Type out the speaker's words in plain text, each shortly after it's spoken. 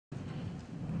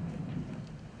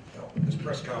This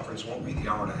press conference won't be the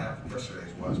hour and a half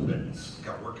yesterday's was, but it's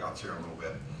got workouts here in a little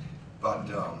bit. But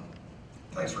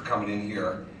thanks for coming in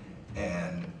here.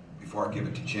 And before I give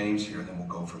it to James here, and then we'll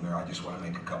go from there, I just want to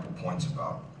make a couple points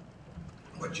about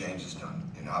what James has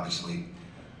done. And obviously,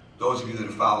 those of you that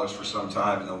have followed us for some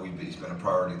time know he's been a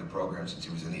priority of the program since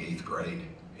he was in the 8th grade,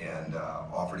 and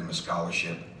offered him a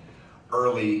scholarship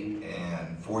early,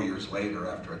 and 4 years later,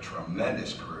 after a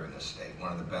tremendous career in this state,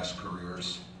 one of the best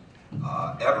careers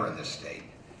ever in this state,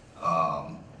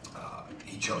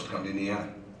 he chose to come to Indiana,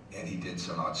 and he did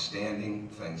some outstanding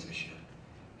things this year,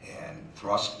 and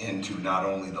thrust into not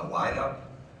only the lineup,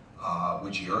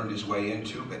 which he earned his way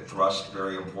into, but thrust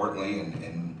very importantly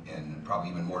and probably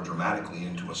even more dramatically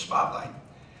into a spotlight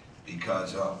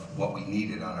because of what we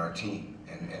needed on our team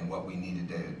and what we needed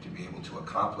to be able to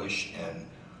accomplish, and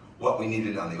what we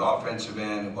needed on the offensive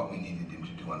end, and what we needed him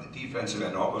to do on the defensive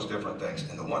end, all those different things.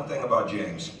 And the one thing about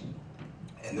James,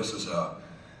 and it's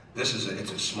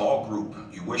a small group.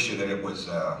 You wish that it was,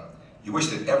 you wish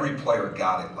that every player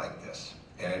got it like this,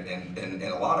 and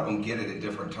a lot of them get it at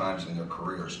different times in their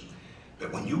careers.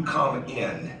 But when you come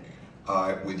in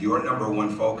with your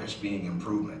 #1 focus being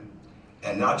improvement,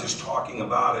 and not just talking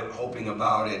about it, hoping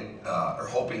about it, or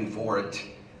hoping for it,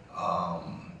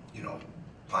 you know,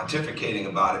 pontificating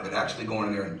about it, but actually going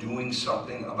in there and doing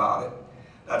something about it,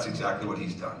 that's exactly what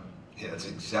he's done. Yeah, that's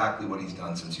exactly what he's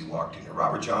done since he walked in here.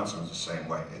 Robert Johnson was the same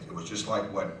way. It was just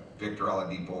like what Victor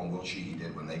Oladipo and Will Sheehy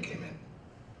did when they came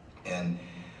in. And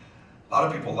a lot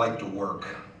of people like to work,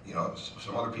 you know,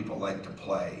 some other people like to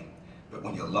play, but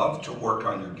when you love to work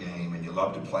on your game and you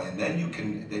love to play, and then you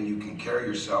can carry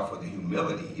yourself with a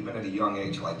humility, even at a young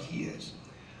age like he is,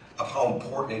 of how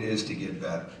important it is to get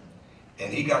better.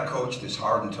 And he got coached as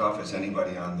hard and tough as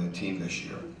anybody on the team this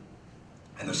year,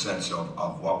 in the sense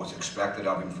of what was expected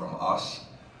of him from us,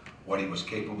 what he was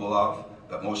capable of,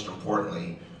 but most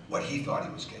importantly, what he thought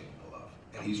he was capable of.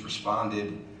 And he's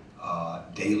responded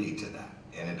daily to that.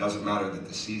 And it doesn't matter that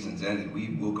the season's ended.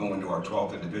 We will go into our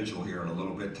 12th individual here in a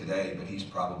little bit today, but he's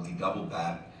probably doubled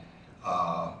that,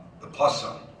 the plus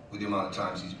some, with the amount of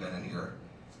times he's been in here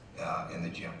in the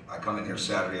gym. I come in here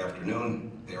Saturday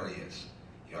afternoon, there he is.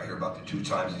 You know, I hear about the 2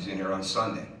 times he's in here on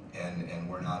Sunday, and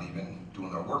we're not even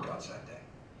doing our workouts that day.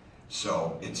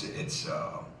 So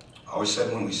I always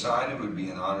said when we signed him, it would be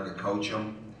an honor to coach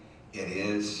him. It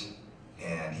is,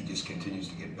 and he just continues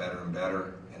to get better and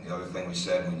better. And the other thing we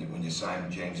said, when you sign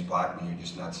James Blackmon, you're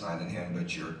just not signing him,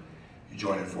 but you're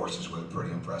joining forces with a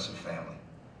pretty impressive family.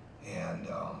 And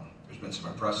there's been some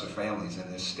impressive families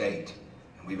in this state,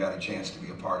 and we've had a chance to be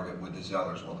a part of it with the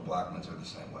Zellers. Well, the Blackmons are the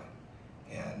same way.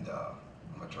 And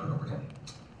I'm going to turn it over to him.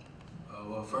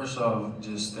 Well, first off,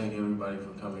 just thank everybody for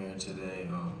coming here today.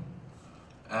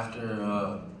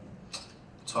 After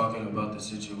talking about the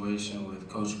situation with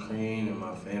Coach Crean and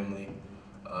my family,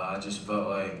 I just felt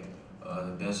like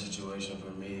the best situation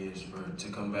for me is to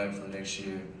come back for next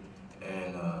year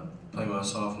and play my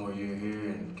sophomore year here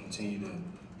and continue to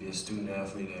be a student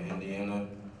athlete at Indiana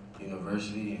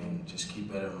University and just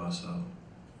keep bettering myself.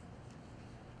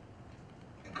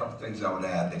 A couple things I would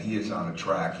add, that he is on a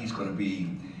track. He's going to be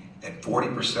at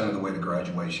 40% of the way to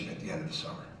graduation at the end of the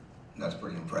summer. And that's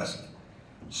pretty impressive.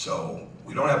 So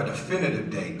we don't have a definitive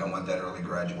date on what that early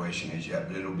graduation is yet,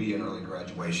 but it'll be an early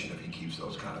graduation if he keeps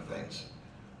those kind of things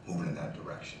moving in that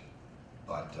direction.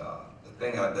 But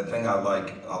the thing I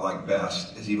like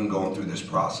best is even going through this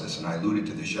process, and I alluded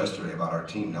to this yesterday about our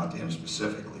team, not to him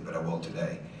specifically, but I will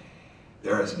today.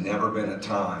 There has never been a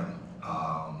time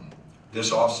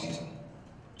this offseason,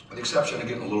 with the exception of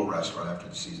getting a little rest right after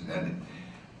the season ended,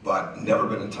 but never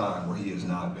been a time where he has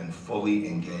not been fully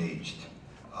engaged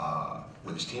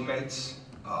with his teammates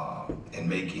and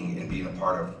being a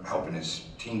part of helping his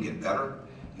team get better.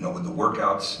 You know, with the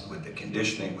workouts, with the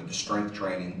conditioning, with the strength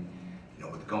training, you know,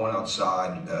 with the going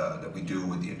outside that we do,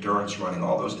 with the endurance running,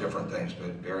 all those different things.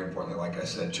 But very importantly, like I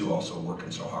said, too, also working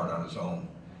so hard on his own.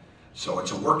 So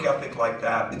it's a work ethic like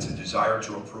that. It's a desire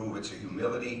to improve. It's a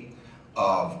humility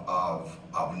of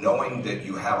knowing that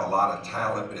you have a lot of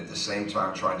talent, but at the same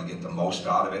time trying to get the most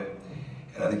out of it.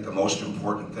 And I think the most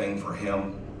important thing for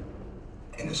him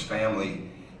and his family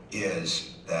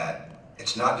is that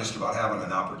it's not just about having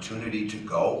an opportunity to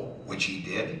go, which he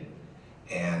did,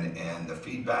 and the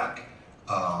feedback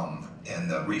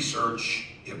and the research,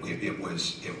 it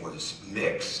was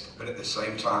mixed, but at the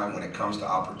same time, when it comes to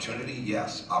opportunity,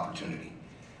 yes, opportunity.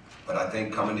 But I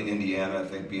think coming to Indiana, I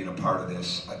think being a part of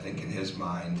this, I think in his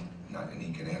mind, and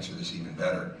he can answer this even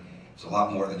better, it's a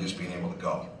lot more than just being able to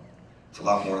go. It's a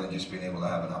lot more than just being able to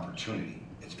have an opportunity.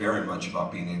 It's very much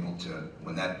about being able to,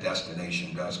 when that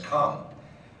destination does come,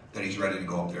 that he's ready to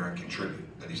go up there and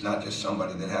contribute. That he's not just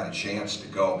somebody that had a chance to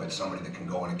go, but somebody that can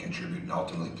go in and contribute and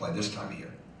ultimately play this time of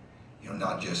year. You know,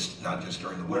 not just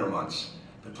during the winter months,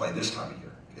 but play this time of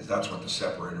year, because that's what the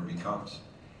separator becomes.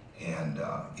 And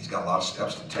he's got a lot of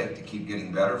steps to take to keep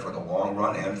getting better for the long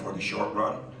run and for the short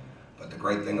run. But the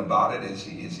great thing about it is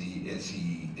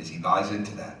he buys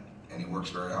into that, and he works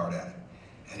very hard at it.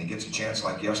 And he gets a chance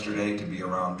like yesterday to be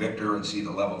around Victor and see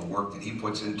the level of work that he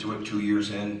puts into it 2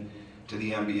 years in to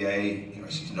the NBA. You know,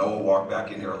 he sees Noah walk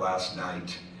back in here last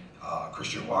night.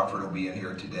 Christian Watford will be in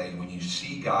here today. When you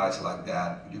see guys like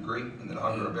that, would you agree? And then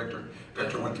under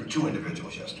Victor went through 2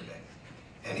 individuals yesterday.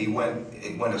 And he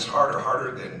went as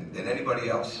harder than anybody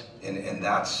else. And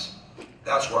that's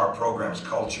where our program's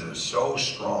culture is so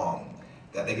strong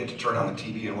that they get to turn on the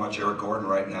TV and watch Eric Gordon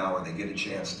right now, or they get a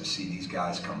chance to see these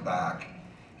guys come back.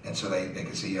 And so they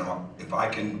can see, you know, if I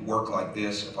can work like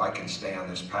this, if I can stay on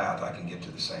this path, I can get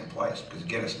to the same place. Because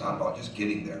again, it's not about just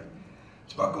getting there.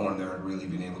 It's about going there and really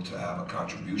being able to have a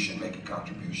contribution, make a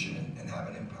contribution, and have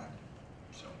an impact.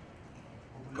 So,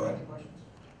 go ahead. Questions?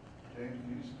 James, can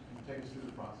you just take us through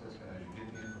the process as you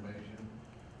get the information?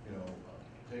 You know,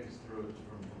 take us through it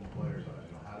from the player side.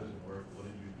 You know, how does it work? What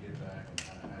did you get back,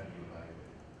 and how did you evaluate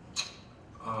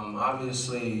it?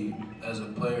 Obviously, as a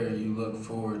player, you look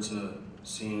forward to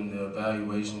seeing the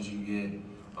evaluations you get.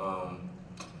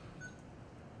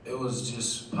 It was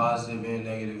just positive and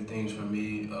negative things for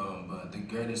me, but the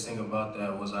greatest thing about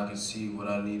that was I could see what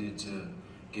I needed to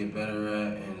get better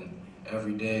at, and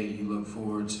every day you look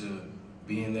forward to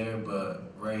being there.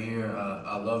 But right here,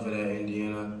 I love it at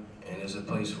Indiana, and it's a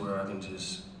place where I can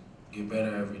just get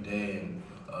better every day, and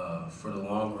for the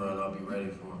long run, I'll be ready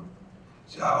for it.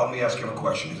 So let me ask him a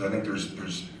question, because I think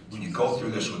there's when you go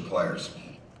through this with players,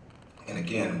 and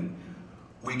again,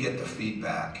 we get the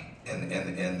feedback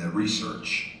and the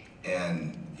research,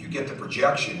 and you get the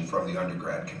projection from the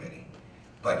undergrad committee,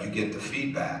 but you get the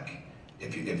feedback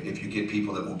if you get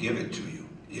people that will give it to you,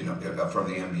 you know, from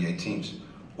the NBA teams.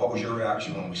 What was your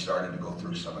reaction when we started to go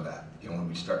through some of that? You know, when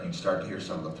you'd start to hear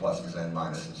some of the pluses and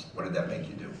minuses. What did that make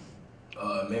you do?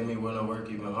 It made me want to work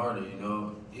even harder, you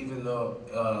know. Even though,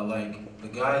 like, the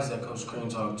guys that Coach Crean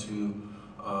talked to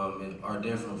are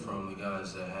different from the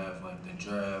guys that have, like, the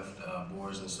draft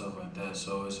boards and stuff like that.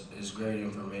 So it's great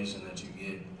information that you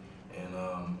get. And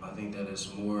I think that it's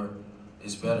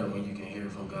better when you can hear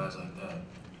from guys like that.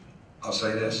 I'll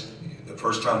say this: the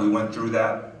first time we went through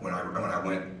that, when I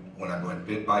went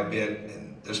bit by bit,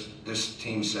 and this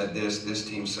team said this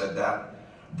team said that.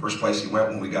 First place he went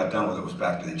when we got done with it was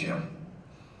back to the gym.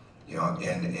 You know,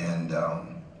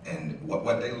 and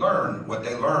what they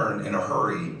learn in a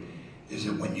hurry is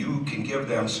that when you can give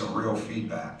them some real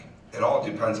feedback, it all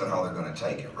depends on how they're going to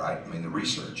take it, right? I mean, the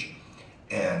research.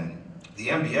 And the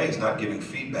NBA is not giving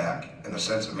feedback in the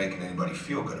sense of making anybody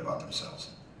feel good about themselves.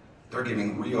 They're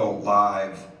giving real,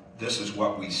 live, this is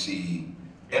what we see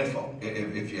info,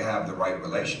 if you have the right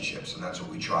relationships, and that's what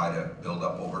we try to build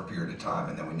up over a period of time,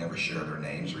 and then we never share their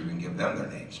names or even give them their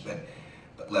names, but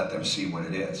let them see what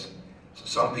it is. So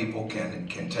some people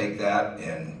can take that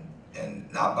and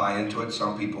not buy into it,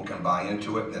 some people can buy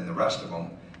into it, and then the rest of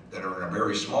them that are in a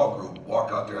very small group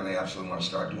walk out there and they absolutely want to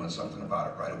start doing something about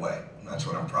it right away. And that's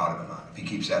what I'm proud of him on. If he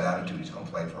keeps that attitude, he's going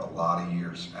to play for a lot of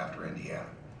years after Indiana.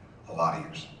 A lot of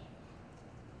years.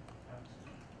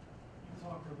 You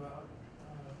talked about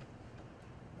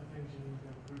the things you need to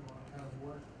improve on. Kind of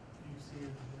what you see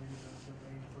as maybe the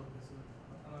main focus of,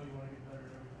 I know you want to get better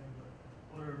at everything, but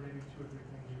what are maybe 2 or 3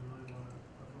 things you really want to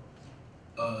focus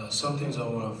on? Some things I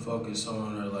want to focus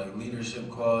on are like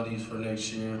leadership qualities for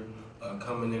next year.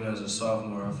 Coming in as a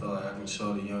sophomore, I feel like I can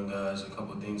show the young guys a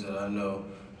couple things that I know,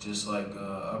 just like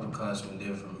upperclassmen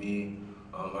did for me.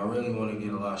 I really want to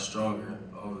get a lot stronger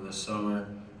over the summer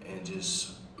and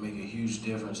just make a huge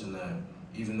difference in that,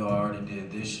 even though I already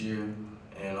did this year,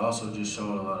 and also just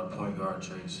showing a lot of point guard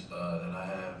traits that I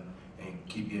have and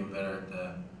keep getting better at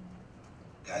that.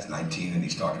 Guy's 19 and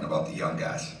he's talking about the young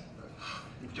guys.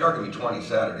 You're going to be 20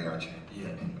 Saturday, aren't you? Yeah.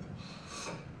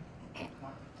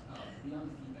 Beyond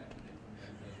the feedback you get from the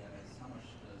NBA guys, how much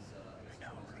does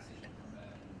Tom's decision come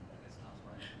back and Tom's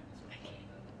punishment sort of play in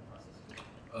the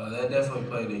process? That definitely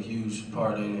played a huge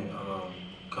part in it.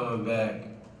 Coming back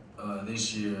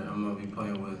this year, I'm going to be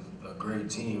playing with a great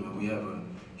team, and we have a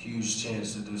huge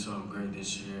chance to do something great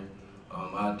this year.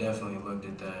 I definitely looked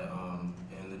at that,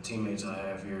 and the teammates I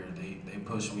have here, they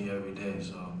push me every day,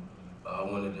 so I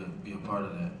wanted to be a part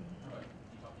of that.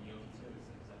 You talk to Yogi too,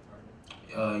 is that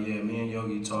part of it? Yeah, me and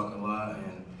Yogi talk a lot,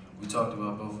 and we talked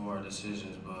about both of our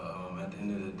decisions, but at the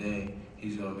end of the day,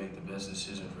 he's going to make the best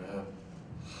decision for him.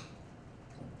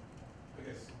 I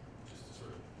guess just to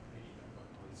sort of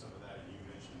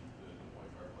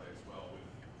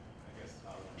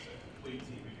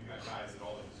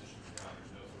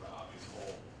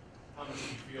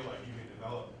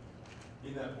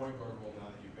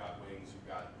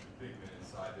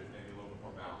side, there's maybe a little bit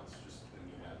more balance just than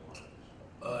you had last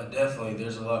year? Definitely,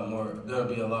 there's a lot more.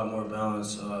 There'll be a lot more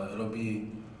balance. It'll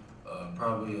be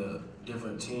probably a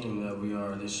different team that we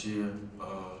are this year,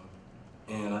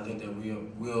 and I think that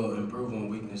we'll improve on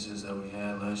weaknesses that we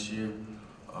had last year.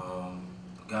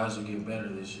 Guys will get better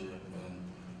this year,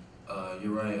 and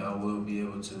you're right. I will be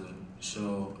able to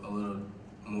show a little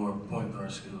more point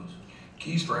guard skills.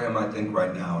 Keys for him, I think,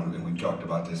 right now, and we've talked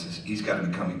about this, is he's got to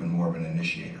become even more of an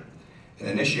initiator. An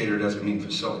initiator doesn't mean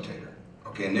facilitator.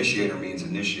 Okay, initiator means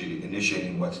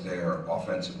initiating what's there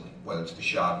offensively, whether it's the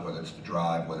shot, whether it's the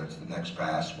drive, whether it's the next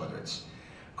pass, whether it's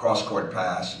cross-court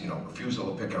pass,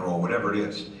 refusal to pick and roll, whatever it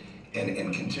is,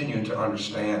 and continuing to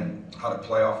understand how to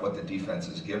play off what the defense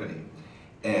is giving him.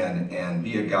 And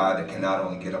be a guy that can not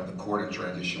only get up the court in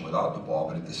transition without the ball,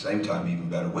 but at the same time even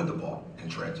better with the ball in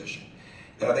transition.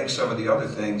 And I think some of the other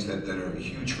things that are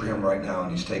huge for him right now,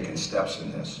 and he's taken steps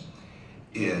in this,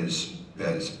 is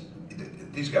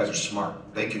these guys are smart.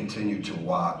 They continue to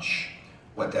watch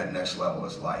what that next level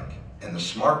is like. And the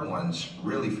smart ones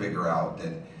really figure out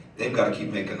that they've got to keep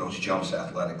making those jumps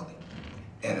athletically.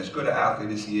 And as good an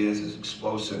athlete as he is, as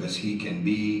explosive as he can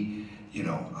be,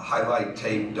 highlight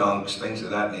tape, dunks, things of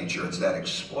that nature, it's that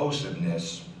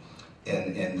explosiveness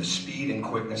and the speed and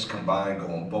quickness combined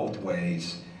going both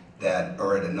ways that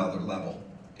are at another level.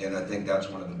 And I think that's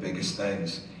one of the biggest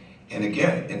things. And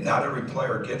again, not every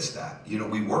player gets that.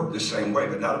 We work the same way,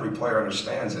 but not every player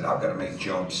understands that I've got to make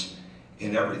jumps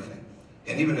in everything.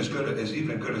 And even as good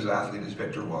as athlete as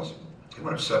Victor was, he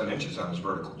went up 7 inches on his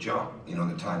vertical jump,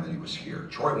 the time that he was here.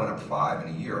 Troy went up 5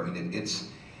 in a year. I mean,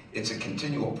 it's a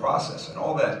continual process, and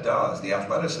all that does, the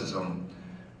athleticism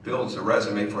builds the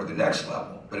resume for the next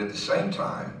level, but at the same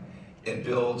time, it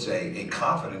builds a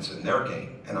confidence in their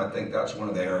game. And I think that's one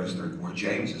of the areas where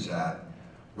James is at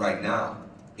right now,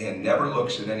 and never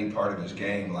looks at any part of his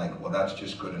game like, well, that's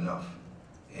just good enough.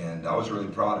 And I was really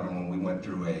proud of him when we went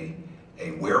through a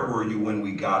where were you when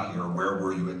we got here, where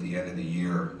were you at the end of the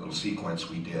year, little sequence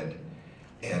we did.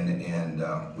 And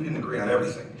we didn't agree on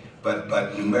everything,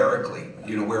 but numerically,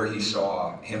 where he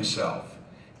saw himself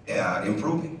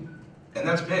improving. And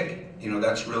that's big,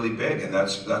 that's really big, and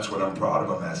that's what I'm proud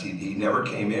of him as. He never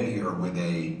came in here with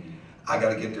I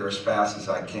got to get there as fast as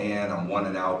I can, I'm one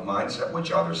and out mindset,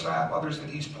 which others have, others that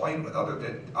he's played with,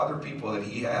 other people that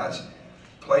he has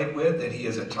played with, that he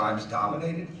has at times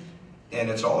dominated. And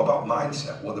it's all about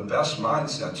mindset. Well, the best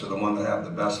mindsets are the ones that have the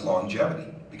best longevity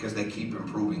because they keep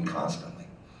improving constantly.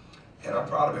 And I'm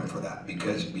proud of him for that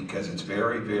because it's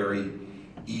very, very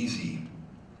easy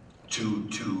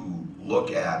to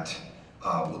look at,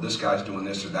 well, this guy's doing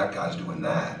this or that guy's doing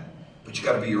that, but you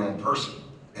got to be your own person.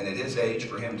 And at his age,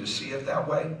 for him to see it that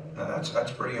way,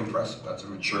 that's pretty impressive. That's a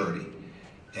maturity.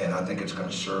 And I think it's going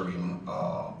to serve him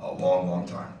a long, long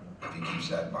time if he keeps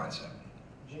that mindset.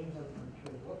 James, I'm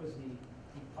curious, what was the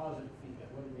positive feedback?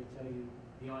 What did they tell you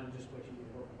beyond just what you did,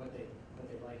 what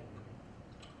they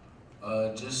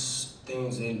liked? Just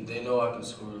things they know I can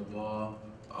score the ball.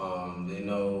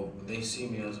 They see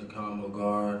me as a combo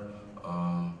guard.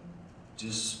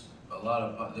 Just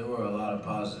there were a lot of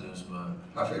positives, but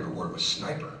my favorite word was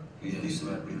sniper.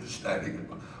 Sniper.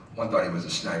 One thought he was a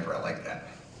sniper. I like that.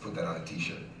 Put that on a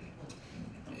T-shirt.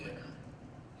 Yeah.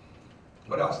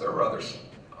 What else? There were others.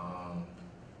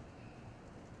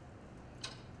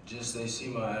 Just they see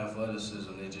my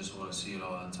athleticism. They just want to see it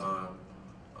all the time.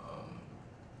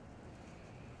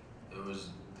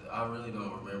 I really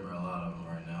don't remember a lot of them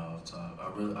right now off the top.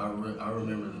 I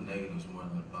remember the negatives more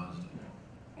than the positive.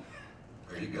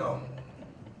 There you go.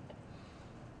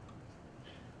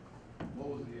 What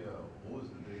was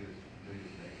the biggest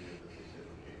negative that they said,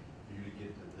 okay, for you to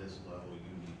get to this level,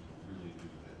 you need to really do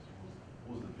this?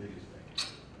 What was the biggest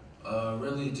negative?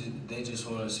 Really, they just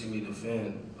want to see me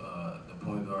defend the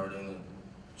point guard and the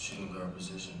shooting guard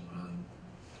position,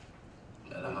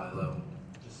 really, at a high level.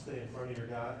 Just stay in front of your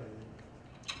guy.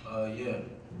 Yeah.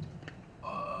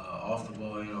 Off the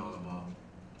ball and on the ball.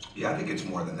 Yeah, I think it's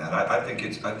more than that. I think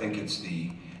it's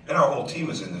the, and our whole team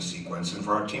is in this sequence, and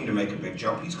for our team to make a big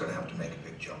jump, he's going to have to make a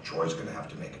big jump. Troy's going to have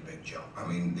to make a big jump. I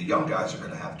mean, the young guys are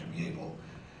going to have to be able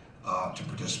to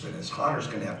participate. As Connor's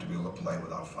going to have to be able to play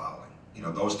without fouling.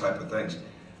 Those type of things.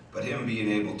 But him being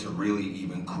able to really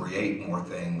even create more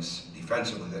things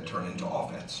defensively that turn into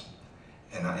offense.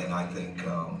 And I think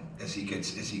as he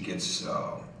gets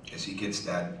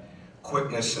that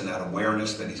quickness and that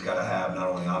awareness that he's got to have not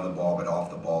only on the ball but off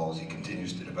the ball, as he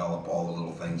continues to develop all the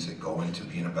little things that go into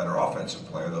being a better offensive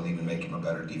player, they'll even make him a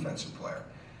better defensive player.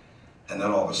 And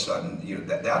then all of a sudden,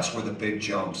 that's where the big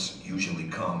jumps usually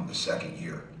come the second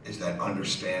year, is that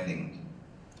understanding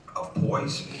of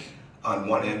poise, on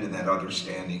one end and that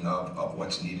understanding of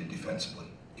what's needed defensively.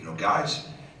 You know, guys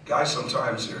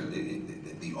sometimes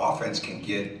the offense can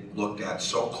get looked at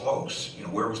so close. You know,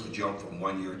 where was the jump from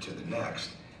one year to the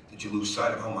next that you lose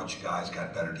sight of how much guys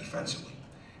got better defensively.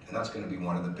 And that's going to be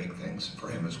one of the big things for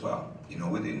him as well. You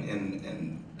know,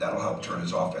 and that'll help turn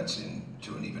his offense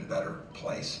into an even better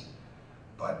place.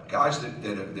 But guys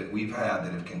that we've had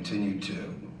that have continued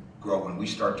to grow, when we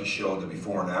start to show the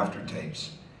before and after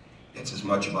tapes, it's as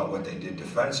much about what they did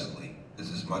defensively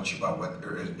as much about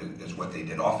what they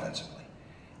did offensively.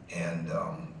 And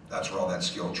that's where all that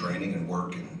skill training and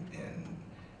work and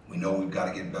we know we've got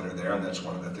to get better there, and that's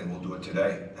one of the things we'll do it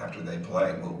today. After they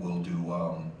play, we'll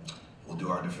do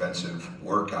our defensive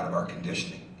work out of our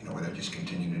conditioning. You know, where they just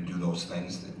continue to do those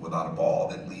things without a ball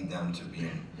that lead them to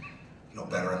being, you know,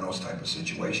 better in those type of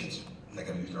situations. And they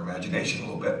got to use their imagination a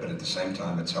little bit, but at the same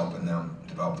time, it's helping them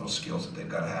develop those skills that they've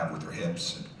got to have with their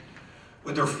hips and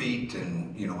with their feet,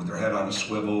 and you know, with their head on a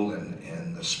swivel,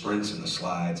 and the sprints and the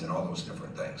slides and all those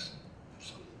different things.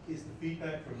 So. Is the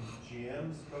feedback from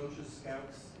GMs, coaches,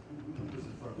 scouts? Who is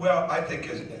it from? Well, I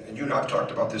think, and you and I've talked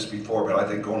about this before, but I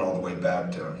think going all the way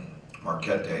back to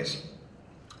Marquette days,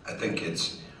 I think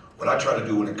it's what I try to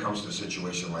do when it comes to a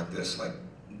situation like this. Like,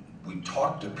 we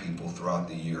talk to people throughout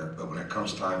the year, but when it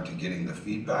comes time to getting the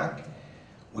feedback,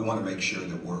 we want to make sure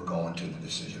that we're going to the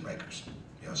decision makers.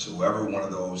 You know, so whoever one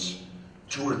of those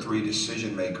 2 or 3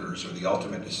 decision makers or the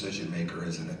ultimate decision maker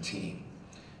is in a team.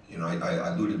 You know, I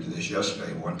alluded to this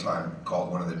yesterday. One time,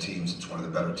 called one of the teams, it's one of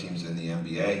the better teams in the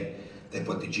NBA. They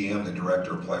put the GM, the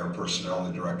director of player personnel,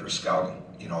 and the director of scouting,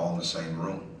 you know, all in the same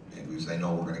room, because they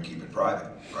know we're going to keep it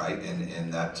private, right?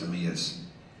 And that to me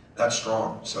that's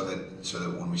strong. So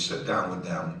that when we sit down with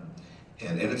them,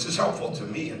 and it's as helpful to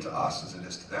me and to us as it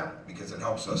is to them, because it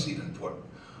helps us even put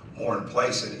more in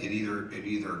place. It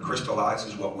either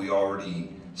crystallizes what we already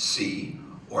see,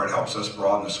 or it helps us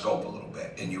broaden the scope a little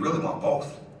bit. And you really want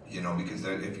both, you know, because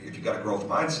if you got a growth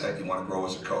mindset, you want to grow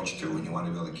as a coach too, and you want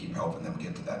to be able to keep helping them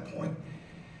get to that point.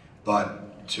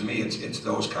 But to me, it's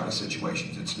those kind of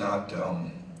situations. It's not,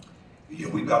 you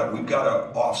know, we've got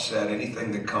to offset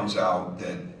anything that comes out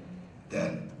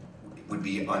that would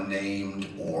be unnamed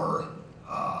or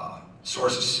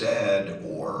sources said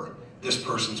or this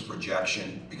person's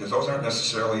projection, because those aren't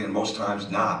necessarily, and most times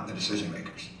not, the decision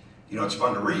makers. You know, it's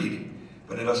fun to read,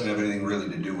 but it doesn't have anything really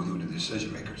to do with who the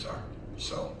decision makers are.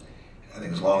 So I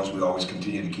think as long as we always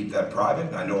continue to keep that private,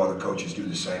 and I know other coaches do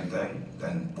the same thing,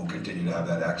 then we'll continue to have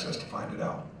that access to find it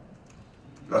out.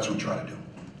 That's what we try to do.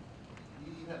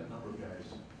 You had a number of guys,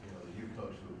 you know, that you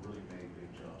coached who have really made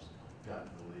big jumps, got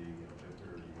in the league, you know,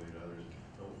 Victor, you and others.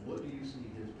 So what do you see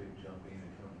his big jump being,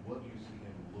 and what do you see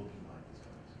him looking like this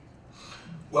coming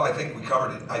season? Well, I think we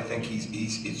covered it. I think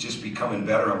it's just becoming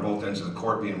better on both ends of the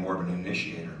court, being more of an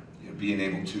initiator, you know, being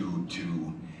able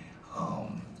to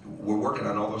we're working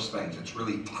on all those things. It's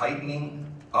really tightening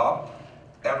up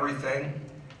everything,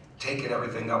 taking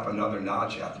everything up another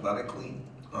notch athletically,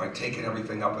 all right, taking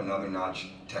everything up another notch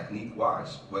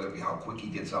technique-wise, whether it be how quick he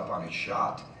gets up on his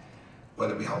shot,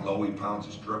 whether it be how low he pounds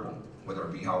his dribble, whether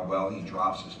it be how well he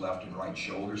drops his left and right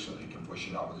shoulder so that he can push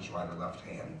it out with his right or left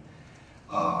hand.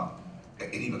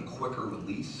 An even quicker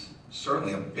release.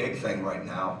 Certainly a big thing right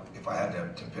now, if I had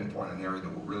to pinpoint an area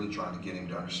that we're really trying to get him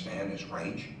to understand, is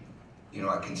range. You know,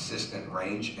 a consistent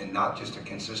range, and not just a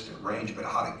consistent range, but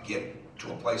how to get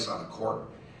to a place on the court.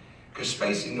 Because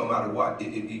spacing, no matter what,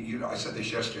 you know, I said this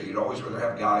yesterday, you'd always rather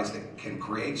have guys that can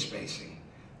create spacing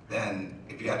than,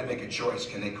 if you had to make a choice,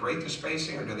 can they create the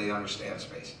spacing or do they understand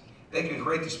spacing? They can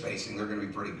create the spacing, they're going to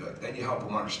be pretty good. Then you help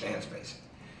them understand spacing.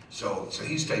 So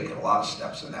he's taken a lot of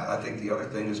steps in that. I think the other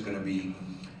thing is going to be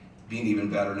being even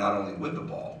better, not only with the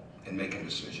ball and making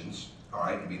decisions, all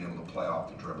right, and being able to play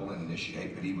off the dribble and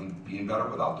initiate, but even being better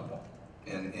without the ball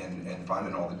and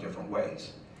finding all the different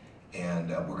ways. And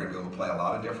we're going to be able to play a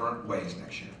lot of different ways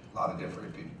next year, a lot of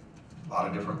different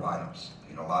lineups,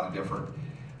 you know, a lot of different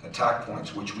attack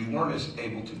points, which we weren't as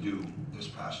able to do this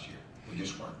past year. We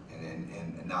just weren't,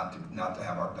 and not to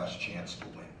have our best chance to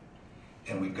win.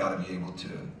 And we've got to be able to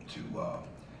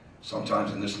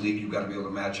sometimes in this league, you've got to be able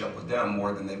to match up with them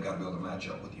more than they've got to be able to match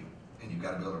up with you. And you've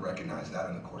got to be able to recognize that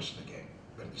in the course of the game,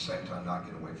 but at the same time not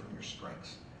get away from your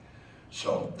strengths.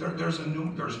 So there's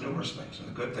numerous things, and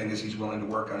the good thing is he's willing to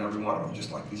work on every one of them,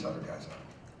 just like these other guys are.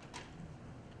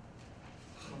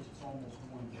 It's almost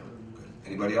 1:30. Good.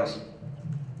 Anybody else?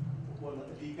 Well,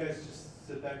 do you guys just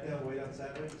sit back down, wait on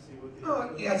Saturday to see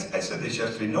what the... Yeah, I said this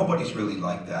yesterday. Nobody's really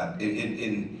like that.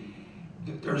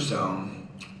 There's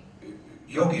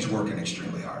Yogi's working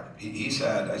extremely hard.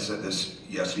 I said this,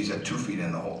 yes, he's had 2 feet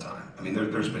in the whole time. I mean,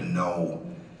 there's been no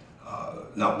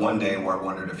not one day where I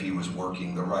wondered if he was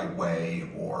working the right way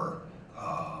or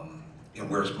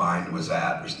where his mind was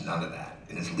at. There's none of that.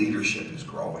 And his leadership is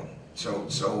growing.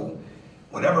 So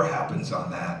whatever happens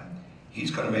on that,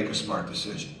 he's going to make a smart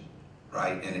decision,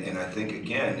 right? And I think,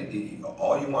 again,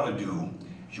 all you want to do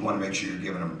is you want to make sure you're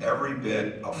giving him every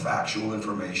bit of factual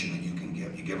information that you can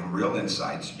give. You give him real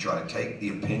insights. You try to take the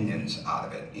opinions out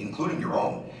of it, including your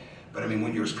own. But I mean,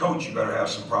 when you're his coach, you better have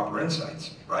some proper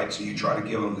insights, right? So you try to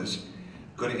give him this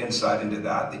good insight into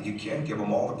that you can, give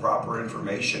him all the proper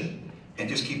information and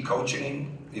just keep coaching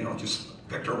him. You know, just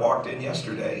Victor walked in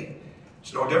yesterday.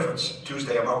 It's no difference.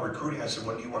 Tuesday I'm out recruiting. I said,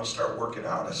 when do you want to start working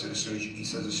out? I said, he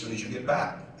says, as soon as you get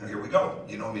back. And here we go.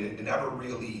 You know, I mean, it never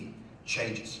really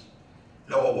changes.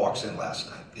 Noah walks in last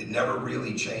night. It never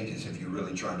really changes if you're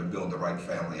really trying to build the right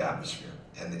family atmosphere.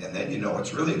 And then you know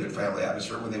it's really a good family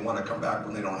atmosphere when they want to come back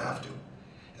when they don't have to.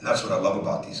 And that's what I love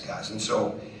about these guys. And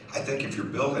so I think if you're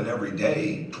building every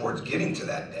day towards getting to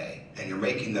that day, and you're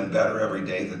making them better every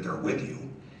day that they're with you,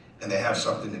 and they have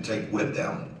something to take with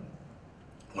them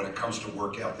when it comes to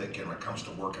work ethic and when it comes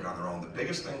to working on their own, the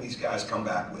biggest thing these guys come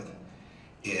back with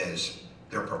is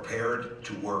they're prepared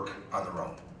to work on their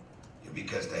own.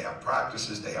 Because they have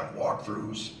practices, they have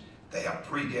walkthroughs, they have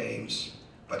pre-games,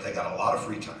 but they got a lot of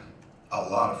free time. A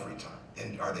lot of free time.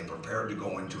 And are they prepared to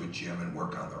go into a gym and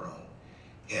work on their own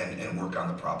and work on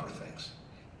the proper things?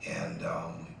 And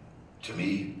to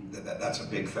me, that's a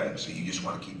big thing. So you just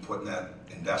want to keep putting that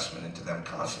investment into them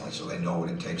constantly so they know what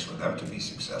it takes for them to be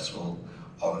successful,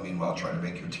 all the meanwhile trying to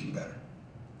make your team better.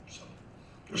 So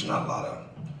there's not a lot of,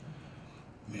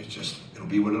 I mean, it's just, it'll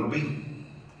be what it'll be.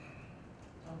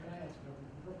 Tom, can I ask,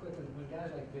 real quick, when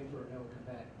guys like Victor or Noah come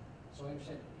back, so I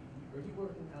understand, are you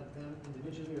working out them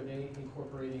individually or are they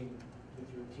incorporating with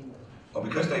your teamwork? Well,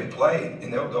 because they play,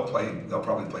 and they'll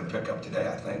probably play pickup today,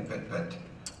 I think, but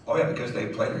oh yeah, because they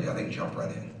played, yeah, they jump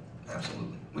right in.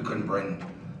 Absolutely. We couldn't bring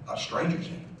strangers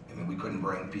in. I mean, we couldn't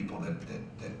bring people that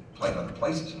played other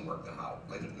places and work them out,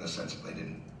 in the sense that they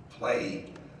didn't play.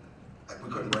 Like, we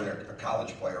couldn't bring a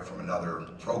college player from another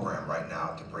program right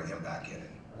now to bring him back in and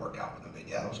work out with them. But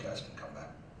yeah, those guys can come back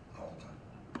all the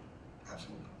time.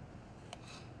 Absolutely.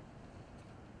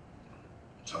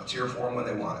 So it's here for them when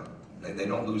they want it. They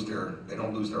don't lose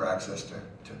their access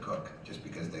to cook just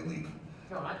because they leave.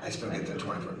 No, They still get the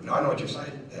 24. No, I know what you're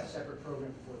saying. Yeah. A separate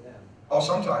program for them. Oh,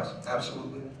 sometimes,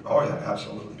 absolutely. Oh yeah,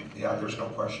 absolutely. Yeah, there's no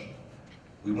question.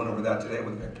 We went over that today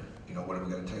with Victor. You know, what are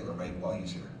we going to tailor make while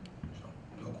he's here? So,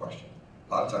 no question.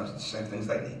 A lot of times it's the same things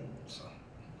they need. So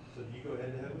So do you go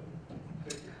head to head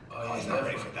with Victor? oh, he's not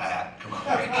ready for that. Come on,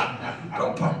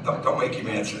 Rick. Don't make him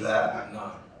answer that.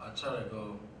 Nah, I try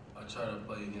to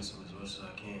play against him as much as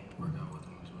I can, work out with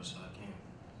him as much as I can.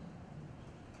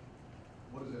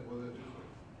 What does it do?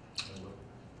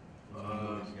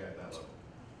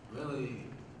 Really,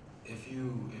 if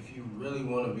you really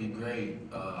want to be great,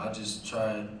 I just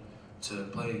try to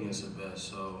play against the best.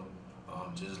 So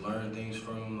just learn things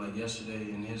from him. Like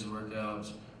yesterday in his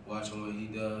workouts, watching what he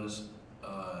does,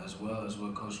 as well as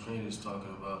what Coach Green is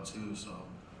talking about too. So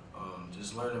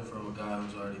just learning from a guy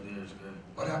who's already there is great.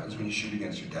 What happens when you shoot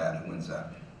against your dad? Who wins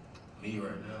that? Me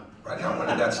right now. Right now, when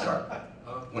did that start?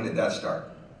 Huh? When did that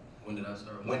start? When did I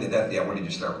start? When did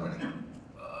you start winning?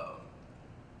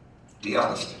 Be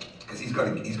honest, because he's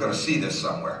gonna see this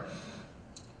somewhere.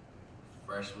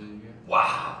 Freshman year.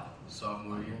 Wow.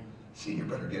 Sophomore year. Senior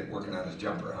better get working on his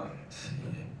jumper, huh?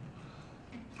 Yeah.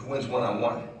 Who wins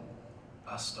one-on-one?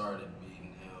 I started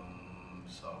beating him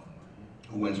sophomore year.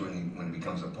 Who wins when he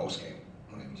becomes a post game?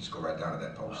 When he just go right down to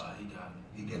that post? He got me.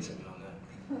 He gets it. On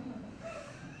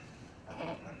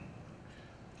that.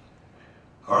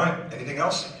 All right. Anything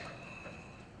else?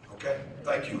 Okay.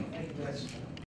 Thank you. Thank you, guys.